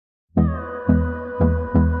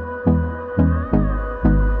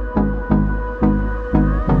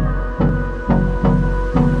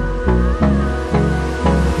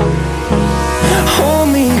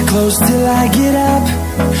close till I get up.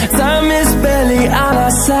 Time is barely on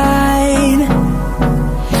our side.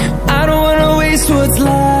 I don't wanna waste what's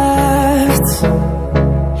left.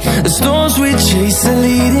 The storms we chase are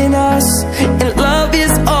leading us, and love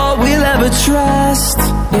is all we'll ever trust.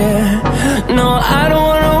 Yeah, no, I don't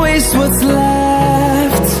wanna waste what's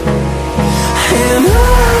left. And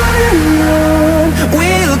on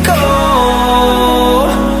we'll go,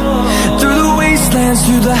 through the wastelands,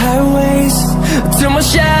 through the highways, till my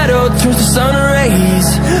shadow turns to sun rays.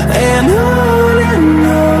 And on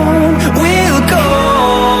we'll go,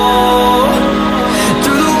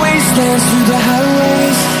 through the wastelands, through the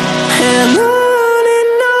highways, and on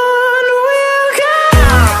we'll go.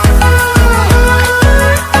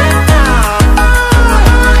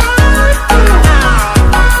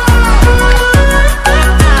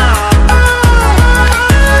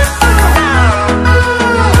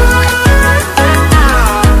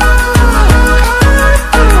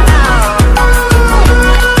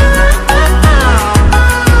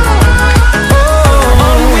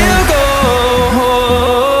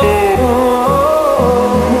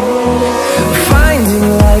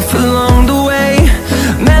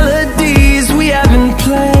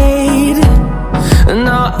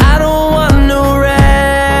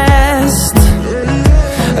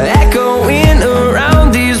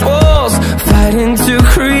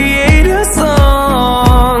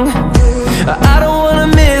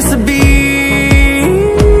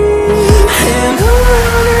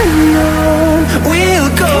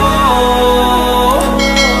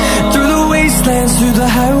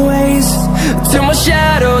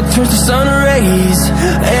 Turns to sun rays,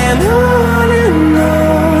 and on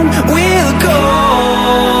we'll go,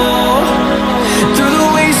 through the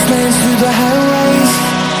wastelands, through the highways,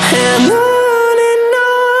 and on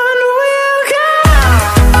we'll go.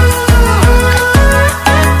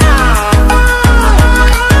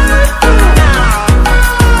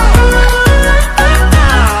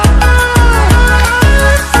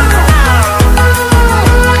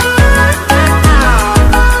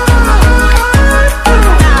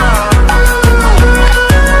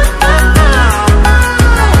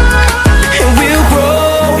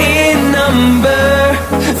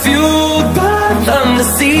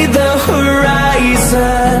 See the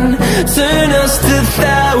horizon, turn us to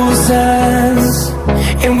thousands,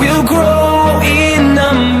 and we'll grow in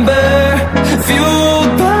number,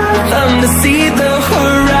 fueled by them to see the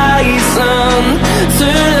horizon,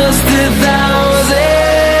 turn us to thousands,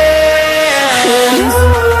 and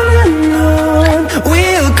on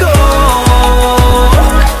we'll go,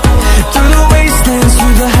 through the wastelands,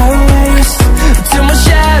 through the highways, till my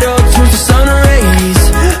shadow turns to sun rays,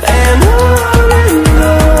 and on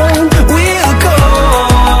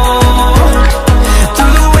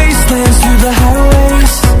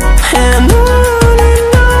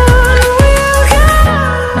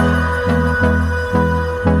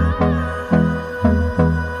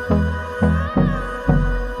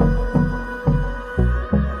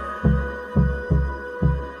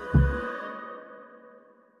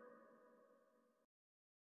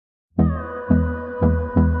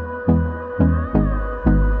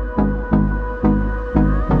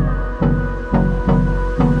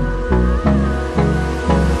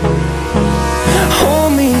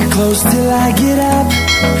close till I get up.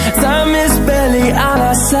 Time is barely on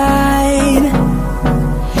our side.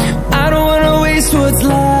 I don't wanna waste what's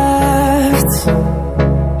left.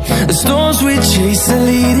 The storms we chase are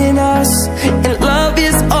leading us, and love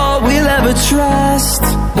is all we'll ever trust.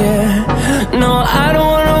 Yeah, no, I don't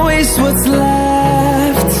wanna waste what's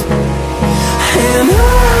left. And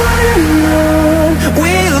on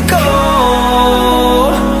we'll go,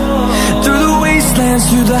 through the wastelands,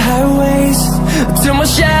 through the highways, till my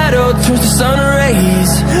shadow turns to sun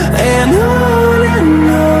rays, and on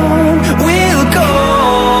we'll go,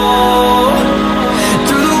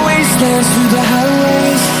 through the wastelands, through the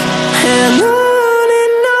highways, and on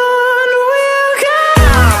we'll go.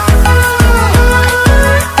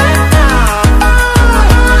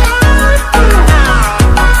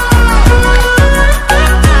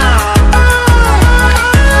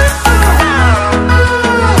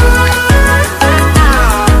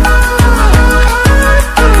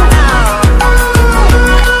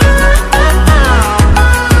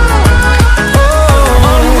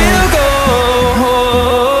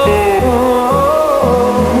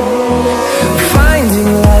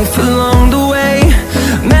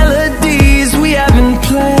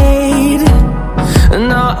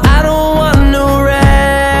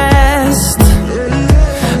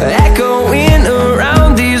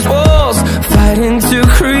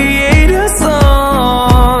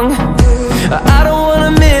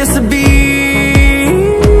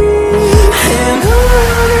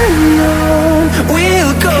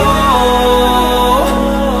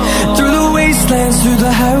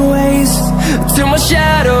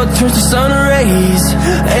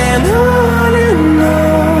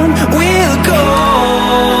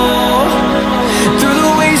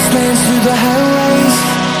 the highways,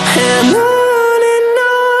 and on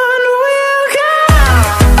we'll go.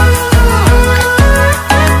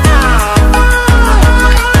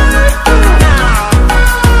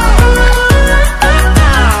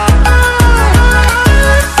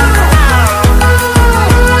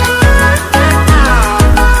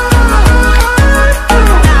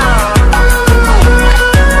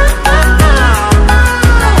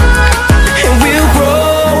 And we'll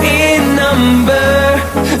grow in number,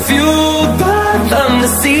 fueled by them to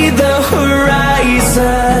see the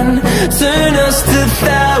horizon, turn us to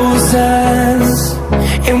thousands.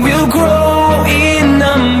 And we'll grow in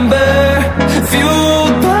number,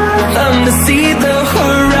 fueled by them to see the